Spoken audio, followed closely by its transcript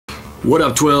What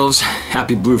up, 12s?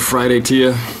 Happy Blue Friday to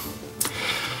you.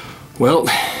 Well,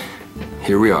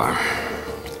 here we are.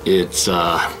 It's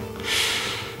that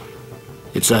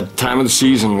time of the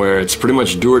season where it's pretty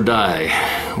much do or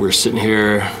die. We're sitting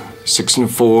here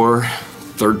 6-4,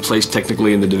 third place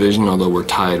technically in the division, although we're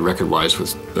tied record-wise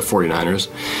with the 49ers.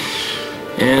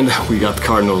 And we got the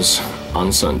Cardinals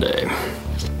on Sunday.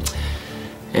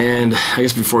 And I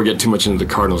guess before we get too much into the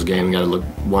Cardinals game, we got to look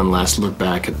one last look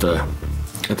back at the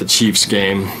Chiefs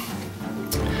game.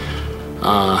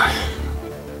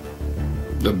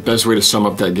 The best way to sum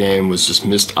up that game was just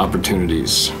missed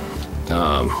opportunities.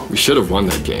 We should have won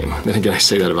that game. Then again, I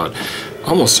say that about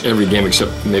almost every game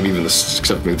except maybe the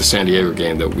San Diego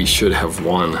game, that we should have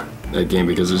won that game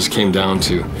because it just came down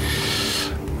to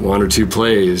one or two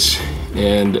plays,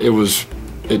 and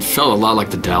it felt a lot like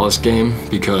the Dallas game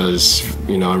because,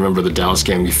 you know, I remember the Dallas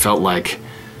game, we felt like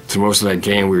through most of that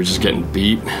game we were just getting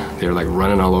beat. They were like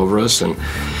running all over us, and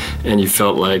you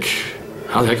felt like,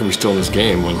 how the heck are we still in this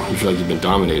game when you feel like you've been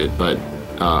dominated? But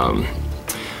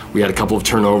we had a couple of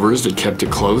turnovers that kept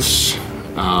it close,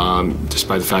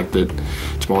 despite the fact that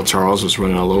Jamal Charles was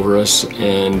running all over us.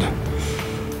 And,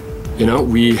 you know,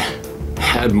 we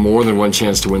had more than one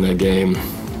chance to win that game.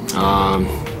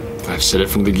 I've said it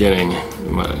from the beginning,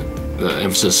 the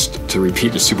emphasis to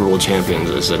repeat the Super Bowl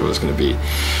champions, I said it was going to be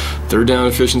third down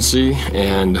efficiency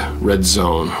and red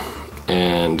zone.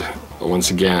 And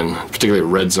once again, particularly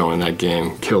red zone in that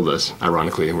game killed us.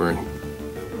 Ironically, we're in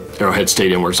Arrowhead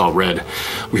Stadium where it's all red.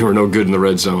 We were no good in the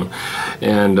red zone.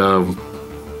 And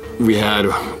we had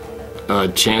a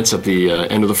chance at the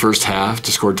end of the first half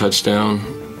to score a touchdown.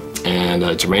 And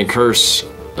Jermaine Kearse,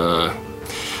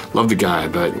 love the guy,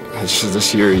 but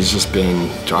this year he's just been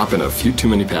dropping a few too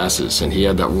many passes, and he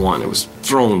had that one. It was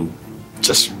thrown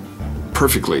just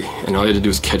perfectly, and all he had to do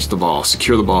was catch the ball,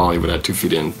 secure the ball. He would have 2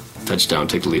 feet in, touchdown,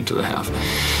 take the lead to the half.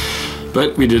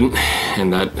 But we didn't,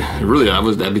 and that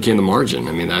became the margin.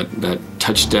 I mean, that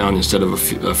touchdown instead of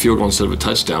a field goal instead of a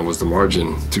touchdown was the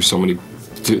margin through so many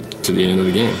to the end of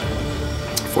the game.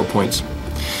 4 points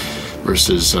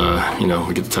versus you know,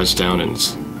 we get the touchdown and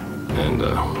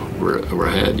we're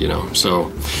ahead, you know.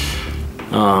 So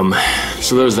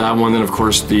there's that one. Then of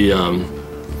course the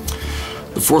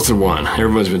 4th and 1.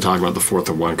 Everyone's been talking about the 4th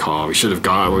and 1 call. We should have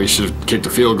kicked a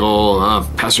field goal.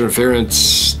 Pass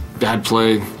interference, bad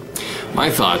play. My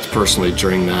thoughts personally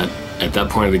at that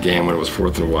point of the game when it was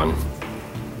 4th and 1,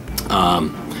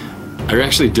 I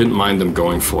actually didn't mind them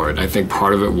going for it. I think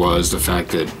part of it was the fact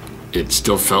that it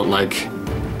still felt like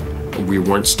we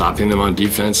weren't stopping them on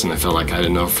defense, and I felt like I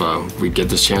didn't know if we'd get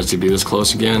this chance to be this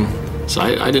close again. So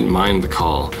I didn't mind the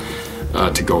call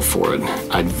to go for it.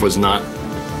 I was not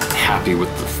happy with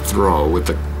the throw, with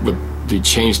the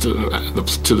change to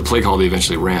the play call they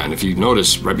eventually ran. If you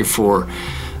notice, right before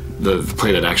the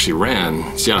play that actually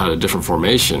ran, Seattle had a different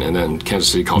formation, and then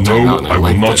Kansas City called timeout. And I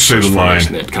will not say the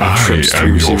line. It kind of trips 3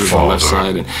 receivers on the left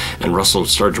side, and Russell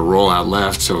started to roll out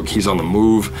left, so he's on the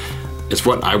move. It's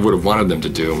what I would have wanted them to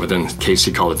do, but then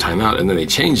Casey called a timeout, and then they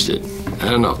changed it. I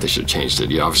don't know if they should have changed it.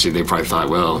 Yeah, obviously, they probably thought,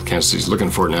 well, Kansas City's looking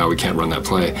for it now, we can't run that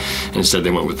play. And instead,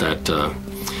 they went with that,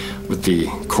 with the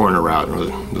corner route, or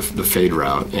the fade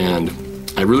route. And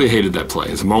I really hated that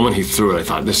play. The moment he threw it, I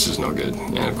thought, this is no good.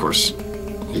 And of course,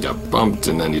 he got bumped,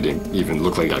 and then he didn't even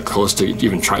look like he got close to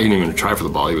even try. He didn't even try for the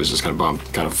ball. He was just kind of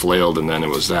bumped, kind of flailed, and then it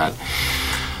was that.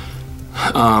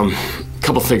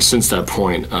 Couple things since that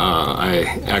point. I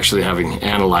actually, having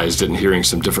analyzed it and hearing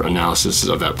some different analysis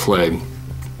of that play,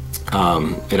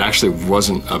 it actually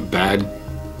wasn't a bad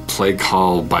play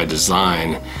call by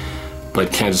design,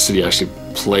 but Kansas City actually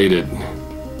played it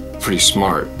pretty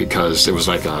smart because it was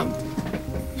like a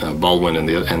Baldwin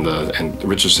and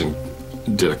Richardson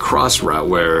did a cross route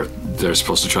where they're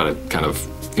supposed to try to kind of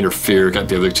interfere, got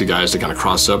the other two guys to kind of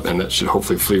cross up, and that should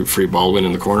hopefully free Baldwin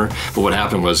in the corner. But what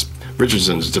happened was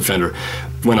Richardson's defender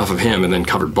went off of him and then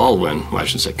covered Baldwin. Well, I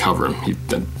shouldn't say cover him. He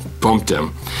then bumped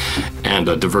him and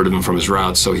diverted him from his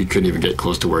route, so he couldn't even get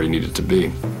close to where he needed to be.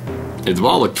 The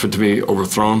ball looked to me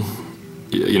overthrown.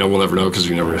 You know, we'll never know because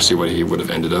we never see what he would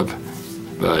have ended up.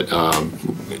 But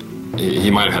he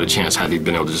might have had a chance had he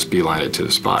been able to just beeline it to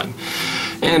the spot.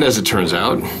 And as it turns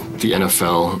out, the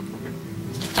NFL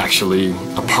actually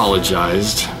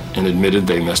apologized and admitted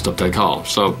they messed up that call.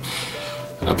 So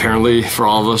apparently, for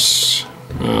all of us,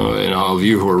 and all of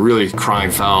you who are really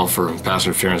crying foul for pass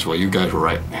interference, well, you guys were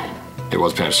right. It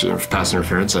was pass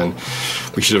interference, and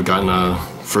we should have gotten a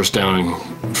first down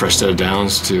and fresh set of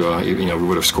downs to, you know, we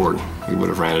would have scored. We would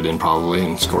have ran it in probably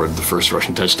and scored the first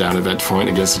rushing touchdown at that point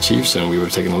against the Chiefs, and we would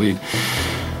have taken the lead.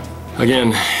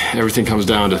 Again, everything comes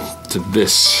down to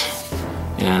this,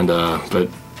 and but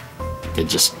it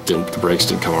just didn't. The breaks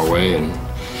didn't come our way, and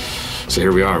so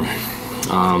here we are.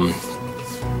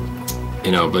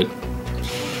 You know, but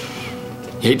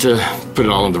you hate to put it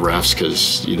all on the refs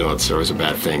because you know it's always a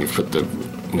bad thing. You put the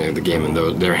the game in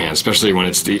their hands, especially when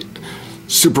it's the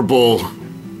Super Bowl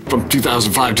from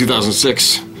 2005,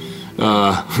 2006.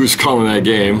 Who's calling that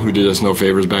game? Who did us no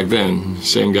favors back then?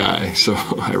 Same guy. So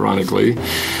ironically,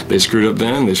 they screwed up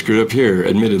then. They screwed up here,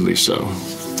 admittedly so.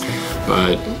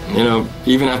 But you know,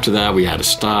 even after that, we had to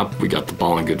stop. We got the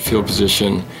ball in good field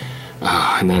position,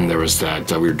 and then there was that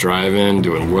we were driving,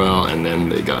 doing well, and then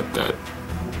they got that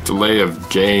delay of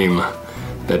game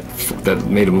that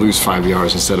made them lose 5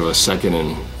 yards instead of a 2nd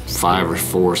and 5 or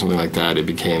 4, something like that. It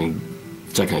became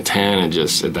 2nd and 10, and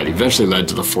just that eventually led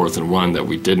to the 4th and 1 that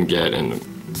we didn't get, and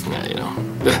yeah, you know,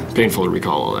 painful to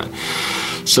recall all that.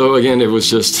 So again, it was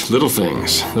just little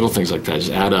things like that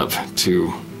just add up to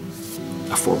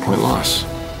a 4-point loss.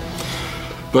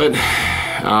 But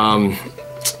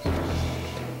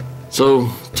so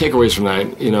takeaways from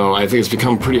that, you know, I think it's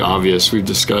become pretty obvious. We've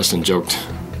discussed and joked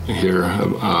here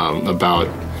about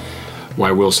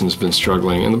why Wilson's been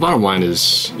struggling, and the bottom line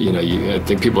is, you know, I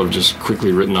think people have just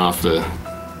quickly written off the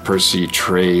Percy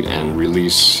trade and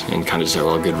release and kind of said,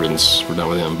 well, good riddance, we're done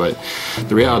with him. But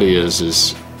the reality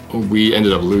is we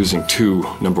ended up losing 2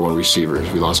 #1 receivers.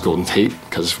 We lost Golden Tate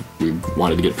because we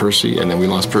wanted to get Percy, and then we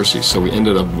lost Percy, so we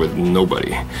ended up with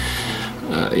nobody,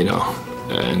 you know,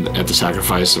 and at the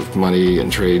sacrifice of money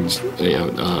and trades, you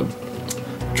know,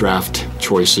 draft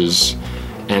choices,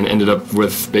 and ended up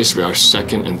with basically our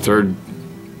 2nd and 3rd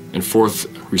and 4th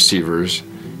receivers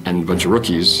and a bunch of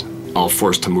rookies all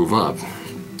forced to move up.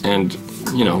 And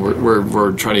you know,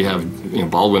 we're trying to have, you know,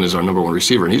 Baldwin is our #1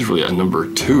 receiver, and he's really a number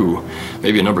 2,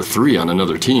 maybe a number 3 on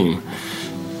another team.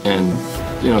 And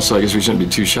you know, so I guess we shouldn't be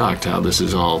too shocked how this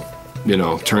is all, you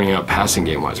know, turning out passing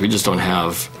game wise. We just don't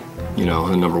have, you know, a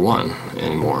 #1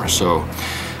 anymore. So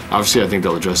obviously, I think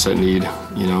they'll address that need,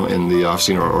 you know, in the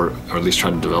offseason, or at least try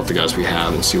to develop the guys we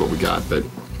have and see what we got. But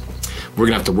we're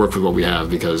gonna have to work with what we have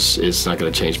because it's not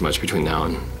gonna change much between now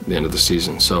and the end of the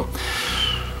season. So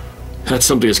that's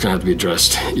something that's gonna have to be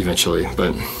addressed eventually.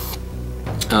 But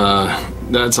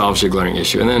that's obviously a glaring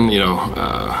issue. And then, you know,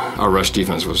 our rush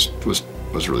defense was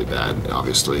really bad,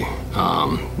 obviously.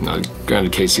 Now,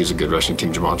 granted, KC's a good rushing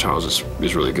team. Jamal Charles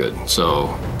is really good,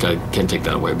 so I can't take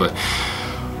that away. But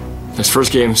this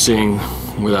first game seeing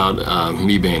without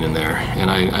Mebane in there,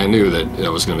 and I knew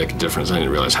that was going to make a difference. I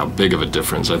didn't realize how big of a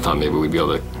difference. I thought maybe we'd be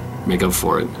able to make up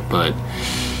for it, but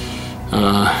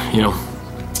you know,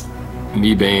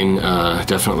 Mebane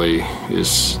definitely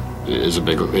is a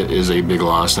big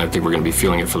loss, and I think we're going to be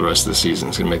feeling it for the rest of the season.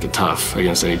 It's going to make it tough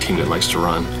against any team that likes to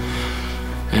run.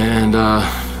 And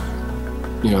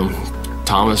you know,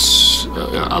 Thomas,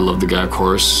 I love the guy, of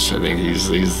course. I think he's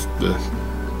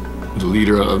the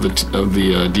leader of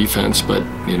the defense, but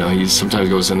you know, he sometimes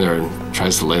goes in there and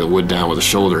tries to lay the wood down with a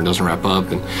shoulder and doesn't wrap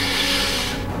up, and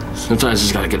sometimes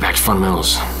he's got to get back to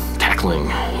fundamentals, tackling,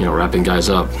 you know, wrapping guys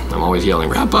up. I'm always yelling,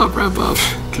 wrap up,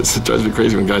 because it drives me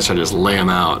crazy when guys try to just lay them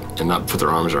out and not put their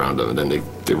arms around them, and then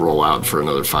they roll out for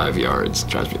another 5 yards. It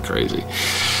drives me crazy.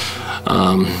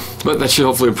 But that should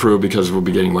hopefully improve because we'll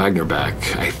be getting Wagner back.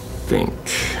 I think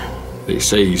they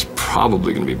say he's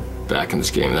probably going to be back in this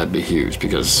game, and that'd be huge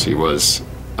because he was,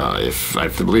 if I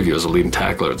believe he was a leading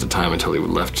tackler at the time until he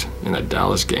left in that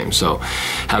Dallas game. So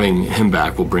having him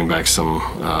back will bring back some,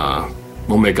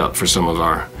 will make up for some of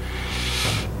our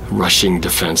rushing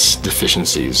defense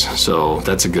deficiencies. So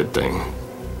that's a good thing.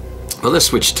 But let's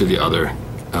switch to the other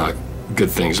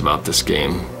good things about this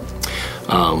game.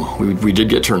 We did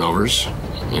get turnovers,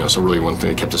 you know, so really one thing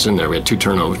that kept us in there. We had 2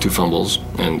 turnovers, 2 fumbles,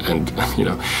 and you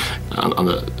know, on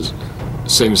the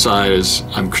same side as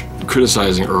I'm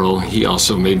criticizing Earl, he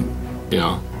also made, you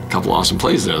know, a couple awesome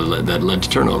plays there that led to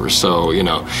turnovers. So, you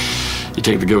know, you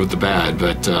take the good with the bad,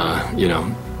 but you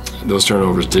know, those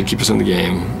turnovers did keep us in the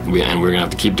game, and we're gonna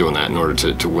have to keep doing that in order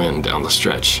to win down the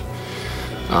stretch.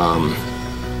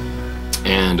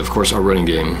 And of course, our running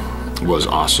game was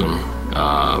awesome.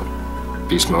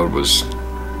 Beast mode was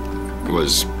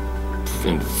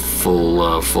in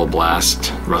full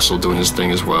blast. Russell doing his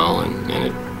thing as well, and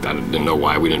I didn't know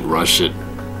why we didn't rush it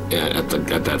at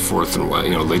that 4th and 1,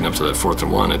 you know, leading up to that 4th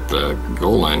and 1 at the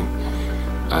goal line.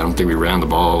 I don't think we ran the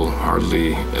ball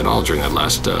hardly at all during that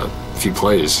last few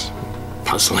plays.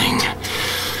 Puzzling,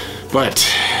 but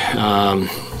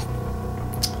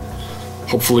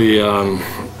hopefully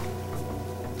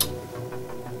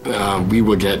we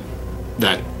will get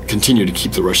that. Continue to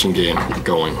keep the rushing game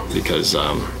going because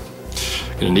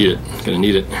gonna need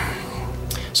it.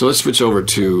 So let's switch over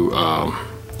to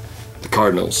the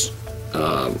Cardinals.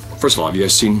 First of all, have you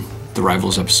guys seen the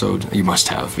Rivals episode? You must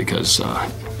have, because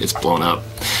it's blown up.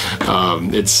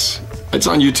 It's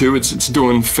on YouTube. It's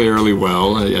doing fairly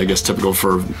well. I guess typical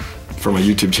for my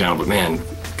YouTube channel. But man,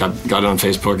 got it on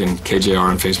Facebook and KJR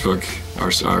on Facebook,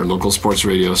 our local sports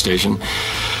radio station.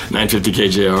 950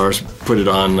 KJR put it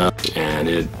on, and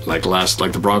it like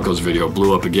the Broncos video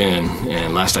blew up again.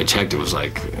 And last I checked, it was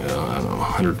like I don't know,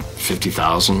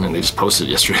 150,000, and they just posted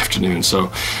it yesterday afternoon.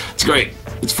 So it's great.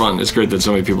 It's fun. It's great that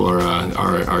so many people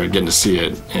are getting to see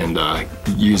it and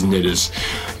using it as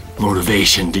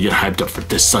motivation to get hyped up for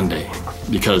this Sunday,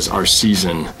 because our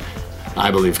season,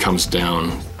 I believe, comes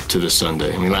down to this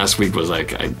Sunday. I mean, last week was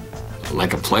like a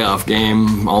playoff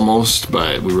game almost,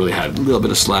 but we really had a little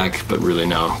bit of slack. But really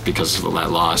now, because of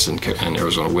that loss and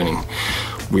Arizona winning,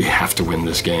 we have to win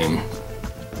this game.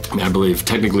 I mean, I believe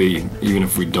technically, even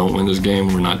if we don't win this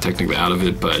game, we're not technically out of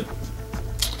it, but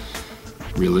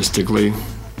realistically,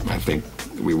 I think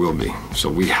we will be. So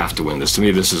we have to win this. To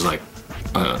me, this is like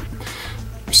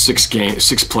 6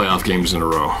 playoff games in a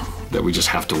row that we just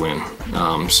have to win.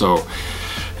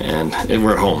 And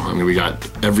we're at home. I mean, we got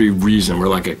every reason. We're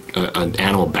like an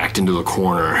animal backed into the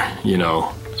corner, you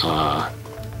know.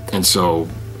 And so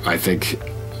I think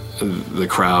the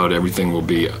crowd, everything will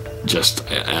be just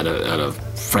at a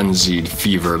frenzied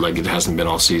fever like it hasn't been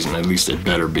all season. At least it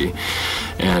better be.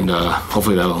 And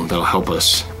hopefully that'll help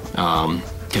us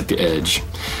get the edge.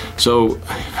 So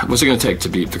what's it going to take to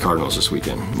beat the Cardinals this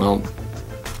weekend? Well,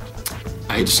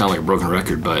 I hate to sound like a broken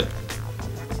record, but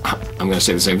I'm going to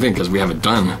say the same thing, because we haven't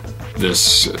done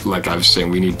this like I was saying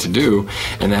we need to do,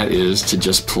 and that is to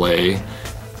just play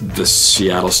the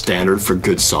Seattle standard for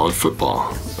good, solid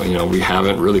football. You know, we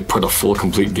haven't really put a full,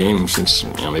 complete game since,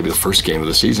 you know, maybe the first game of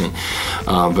the season,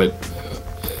 but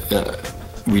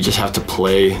we just have to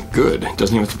play good. It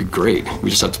doesn't even have to be great. We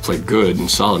just have to play good and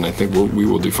solid, and I think we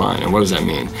will do fine. And what does that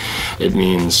mean? It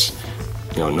means,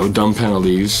 you know, no dumb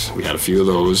penalties. We had a few of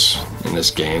those in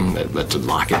this game that led to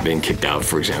Lockett being kicked out,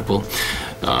 for example.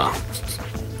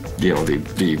 You know,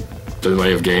 the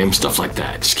delay of game, stuff like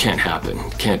that, just can't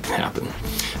happen. Can't happen.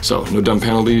 So no dumb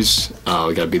penalties.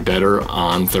 We got to be better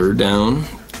on third down.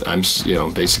 I'm, you know,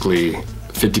 basically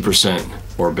 50%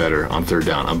 or better on third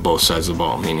down on both sides of the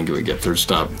ball, meaning we get third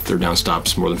down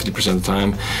stops more than 50% of the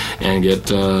time, and get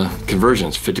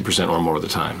conversions 50% or more of the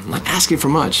time. I'm not asking for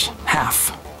much,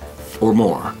 half or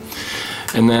more.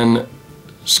 And then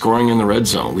scoring in the red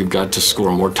zone. We've got to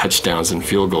score more touchdowns and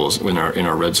field goals in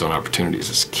our red zone opportunities.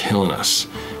 It's killing us.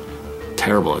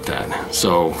 Terrible at that.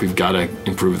 So we've got to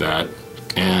improve that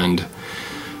and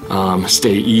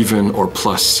stay even or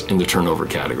plus in the turnover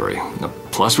category. Now,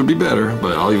 plus would be better,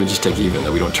 but I'll even just take even,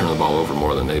 that we don't turn the ball over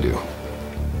more than they do.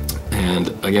 And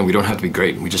again, we don't have to be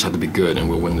great. We just have to be good, and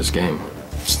we'll win this game.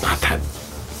 It's not that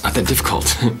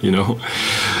difficult, you know.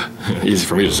 Easy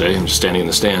for me to say. I'm just standing in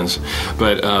the stands,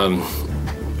 but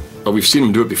we've seen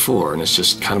them do it before, and it's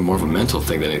just kind of more of a mental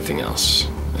thing than anything else.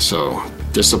 So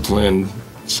disciplined,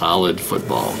 solid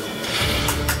football.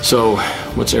 So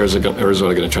what's Arizona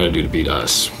going to try to do to beat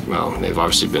us? Well, they've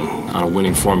obviously been on a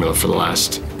winning formula for the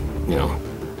last, you know,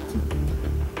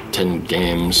 10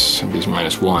 games,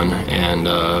 -1, and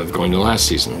going to last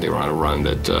season, they were on a run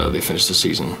that they finished the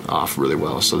season off really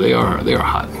well. So they are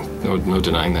hot, no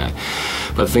denying that.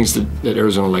 But the things that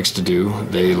Arizona likes to do,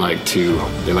 they like to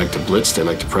blitz, they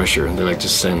like to pressure, and they like to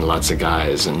send lots of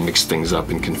guys and mix things up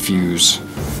and confuse,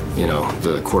 you know,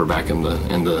 the quarterback and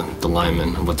the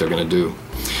linemen and what they're going to do.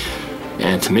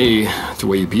 And to me, the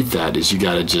way you beat that is we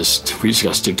just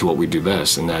got to stick to what we do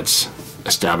best, and that's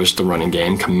establish the running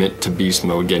game, commit to beast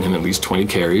mode, get him at least 20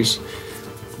 carries,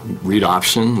 read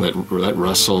option, let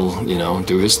Russell, you know,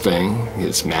 do his thing.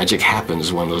 It's magic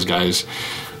happens when those guys,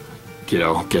 you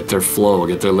know, get their flow,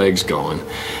 get their legs going,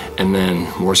 and then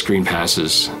more screen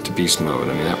passes to beast mode.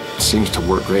 I mean, that seems to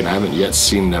work great. I haven't yet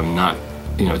seen them not,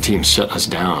 you know, teams shut us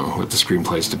down with the screen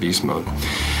plays to beast mode.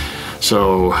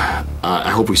 So I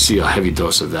hope we see a heavy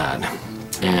dose of that,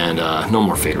 and no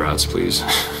more fade routes, please.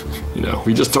 You know,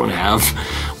 we don't have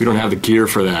the gear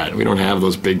for that. We don't have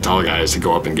those big tall guys to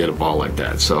go up and get a ball like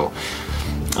that. So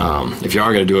if you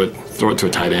are going to do it, throw it to a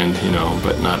tight end, you know,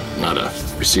 but not a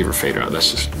receiver fade route.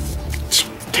 That's just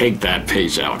take that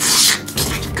page out.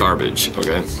 Garbage,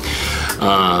 okay?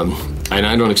 And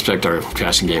I don't expect our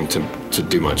passing game to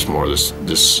do much more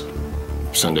this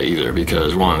Sunday either,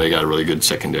 because one, they got a really good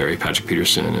secondary, Patrick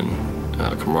Peterson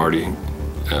and Cromartie.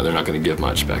 They're not going to give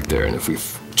much back there, and if we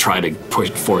try to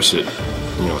force it,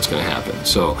 you know what's going to happen.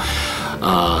 So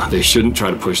they shouldn't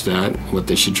try to push that. What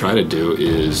they should try to do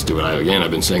is do what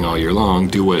I've been saying all year long,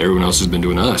 do what everyone else has been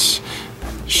doing to us.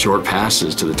 Short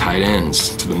passes to the tight ends,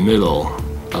 to the middle,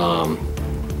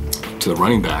 to the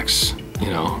running backs, you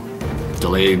know,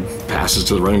 delayed passes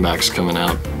to the running backs coming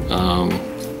out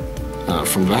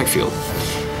from the backfield.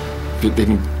 They've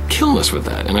been killing us with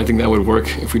that, and I think that would work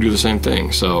if we do the same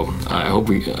thing. So I hope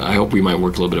we might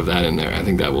work a little bit of that in there. I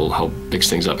think that will help mix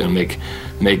things up and make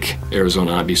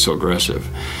Arizona not be so aggressive.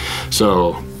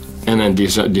 So, and then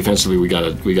defensively, we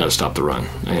gotta stop the run.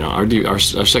 You know, our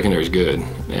secondary is good,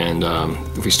 and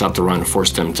if we stop the run and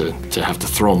force them to have to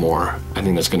throw more, I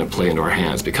think that's going to play into our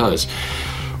hands, because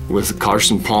with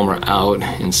Carson Palmer out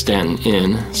and Stanton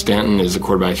in, Stanton is a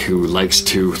quarterback who likes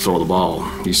to throw the ball.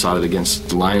 You saw it against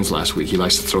the Lions last week. He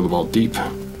likes to throw the ball deep,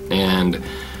 and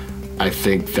I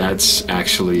think that's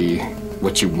actually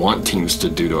what you want teams to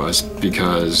do to us,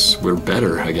 because we're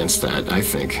better against that, I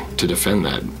think, to defend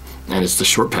that. And it's the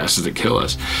short passes that kill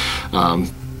us.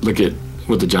 Look at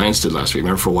what the Giants did last week.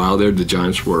 Remember, for a while there, the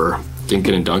Giants were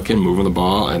dinking and dunking, moving the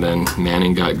ball, and then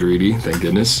Manning got greedy, thank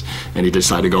goodness, and he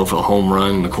decided to go for a home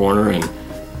run in the corner, and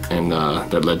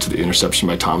that led to the interception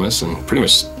by Thomas, and pretty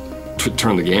much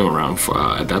turned the game around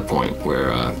at that point,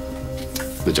 where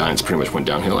the Giants pretty much went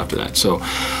downhill after that. So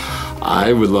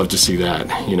I would love to see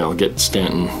that, you know, get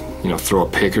Stanton, you know, throw a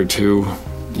pick or two,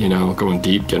 you know, going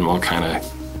deep, get him all kind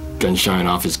of gun shying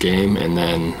off his game, and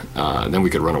then we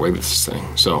could run away with this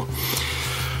thing. So,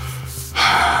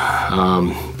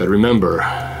 but remember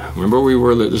we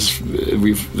were.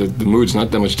 The mood's not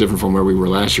that much different from where we were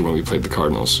last year when we played the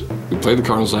Cardinals. We played the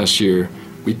Cardinals last year.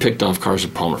 We picked off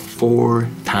Carson Palmer 4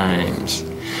 times,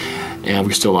 and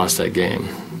we still lost that game.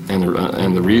 And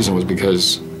the reason was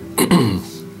because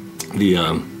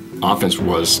the offense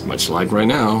was, much like right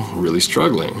now, really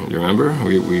struggling. You remember?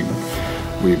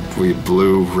 We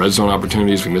blew red zone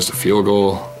opportunities. We missed a field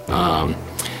goal,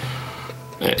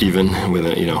 even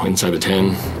with, you know, inside the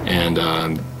 10. And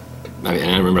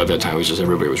I remember at that time it was just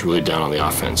everybody was really down on the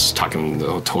offense,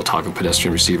 the whole talk of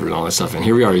pedestrian receiver and all that stuff. And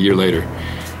here we are a year later,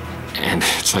 and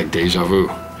it's like deja vu.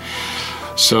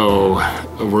 So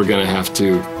we're gonna have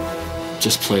to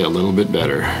just play a little bit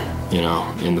better, you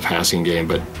know, in the passing game.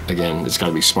 But again, it's got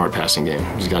to be smart passing game.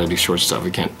 We've got to do short stuff.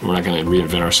 We're not going to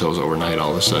reinvent ourselves overnight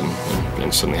all of a sudden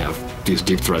and suddenly have these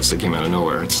deep threats that came out of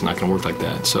nowhere. It's not going to work like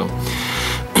that. So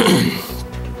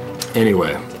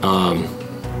anyway,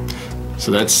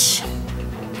 so that's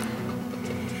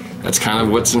kind of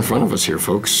what's in front of us here,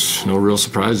 folks. No real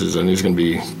surprises. I think it's going to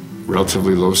be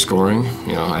relatively low scoring.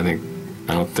 You know, I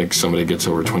don't think somebody gets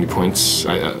over 20 points.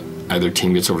 Either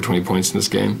team gets over 20 points in this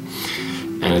game,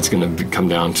 and it's going to come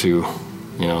down to,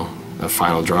 you know, a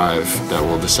final drive that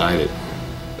will decide it.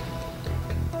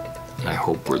 And I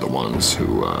hope we're the ones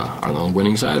who are on the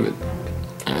winning side of it.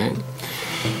 All right,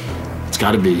 it's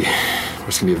got to be.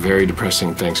 It's going to be a very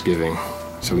depressing Thanksgiving,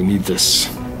 so we need this.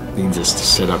 To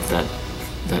set up that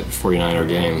 49er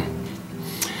game.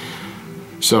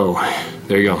 So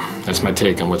there you go. That's my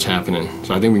take on what's happening.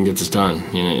 So I think we can get this done.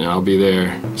 You know, I'll be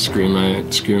there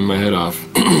screaming my head off,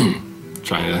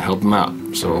 trying to help them out.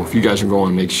 So if you guys are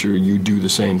going, make sure you do the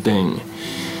same thing.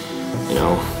 You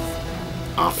know,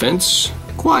 offense,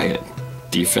 quiet.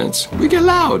 Defense, we get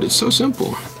loud. It's so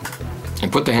simple.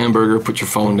 And put the hamburger, put your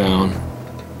phone down.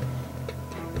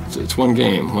 It's one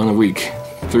game, one a week,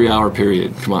 3-hour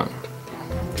period. Come on,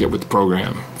 get with the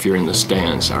program. If you're in the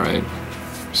stands, all right.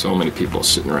 So many people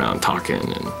sitting around talking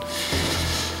and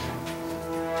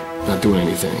not doing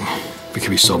anything. We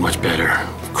could be so much better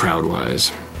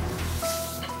crowd-wise.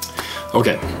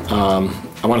 Okay,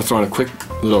 I want to throw in a quick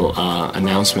little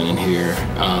announcement in here.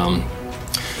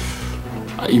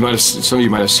 Some of you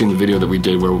might have seen the video that we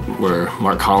did where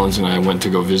Mark Collins and I went to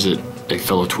go visit a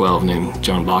fellow 12 named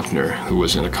John Bachner, who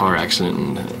was in a car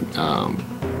accident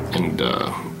and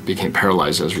became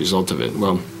paralyzed as a result of it.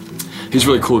 Well, he's a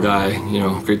really cool guy, you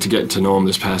know, great to get to know him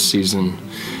this past season.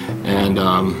 And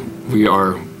we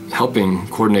are helping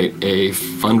coordinate a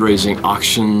fundraising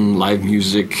auction, live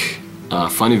music,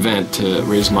 fun event to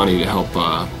raise money to help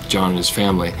John and his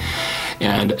family.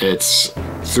 And it's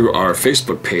through our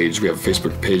Facebook page. We have a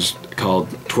Facebook page called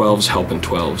 12s Helping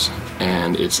 12s,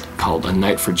 and it's called A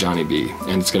Night for Johnny B.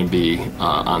 And it's going to be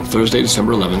on Thursday,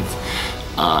 December 11th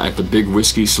at the Big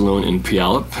Whiskey Saloon in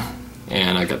Puyallup.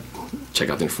 And I got check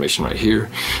out the information right here.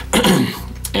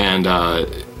 And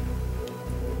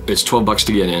it's $12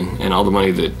 to get in, and all the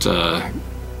money that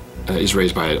is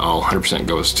raised by it, all 100%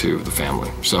 goes to the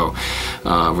family. So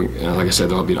like I said,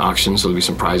 there'll be an auction, so there'll be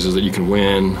some prizes that you can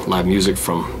win, live music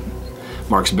from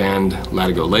Mark's band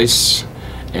Latigo Lace,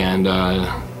 and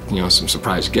you know, some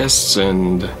surprise guests,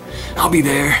 and I'll be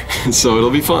there. So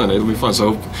it'll be fun. So I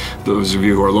hope those of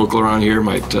you who are local around here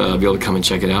might be able to come and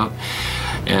check it out.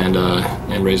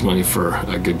 and raise money for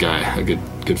a good guy, a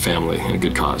good family, and a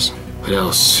good cause. What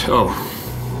else? Oh,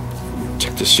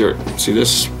 check this shirt. See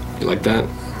this? You like that?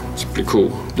 It's pretty cool.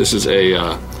 This is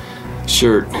a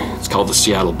shirt. It's called the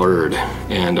Seattle Bird,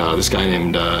 and this guy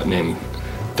named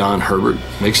Don Herbert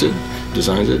makes it,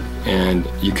 designs it, and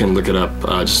you can look it up.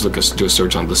 Just do a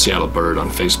search on the Seattle Bird on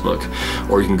Facebook,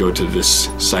 or you can go to this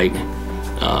site.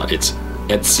 It's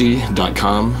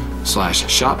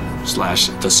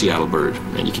etsy.com/shop/the Seattle Bird,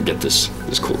 and you can get this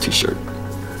cool T-shirt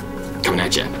coming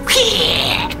at you.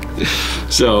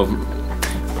 So,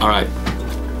 all right,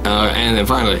 and then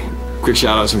finally, quick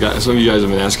shout out. Some of you guys have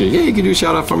been asking, hey, you can do a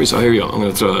shout out for me. So here we go. I'm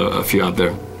gonna throw a few out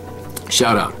there.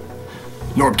 Shout out,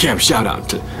 Norb Camp. Shout out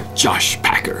to Josh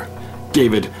Packer,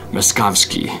 David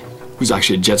Miskovsky, who's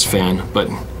actually a Jets fan, but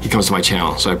he comes to my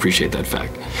channel, so I appreciate that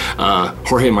fact.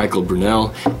 Jorge Michael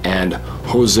Brunel and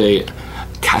Jose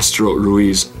Castro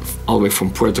Ruiz, all the way from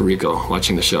Puerto Rico,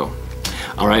 watching the show.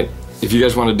 All right, if you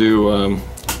guys want to do,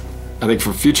 I think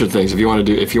for future things, if you want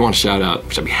to shout out,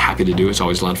 which I'd be happy to do, it's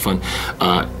always a lot of fun.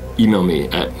 Email me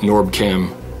at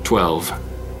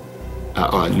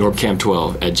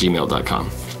norbcam12@gmail.com.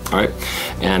 All right,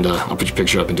 and I'll put your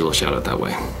picture up and do a little shout out that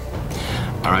way.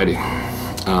 Alrighty,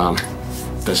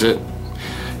 that's it.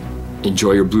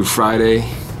 Enjoy your Blue Friday.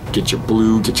 Get your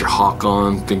blue, get your hawk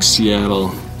on. Think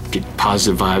Seattle. Get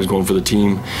positive vibes going for the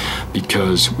team,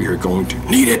 because we are going to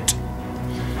need it.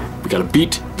 We got to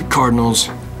beat the Cardinals.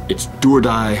 It's do or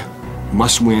die,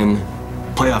 must win,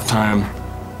 playoff time,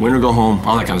 win or go home,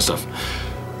 all that kind of stuff.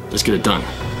 Let's get it done.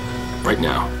 Right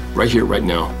now, right here, right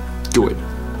now. Do it.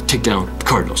 Take down the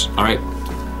Cardinals, all right?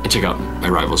 And check out my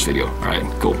Rivals video, all right?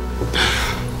 Cool.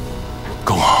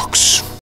 Go Hawks.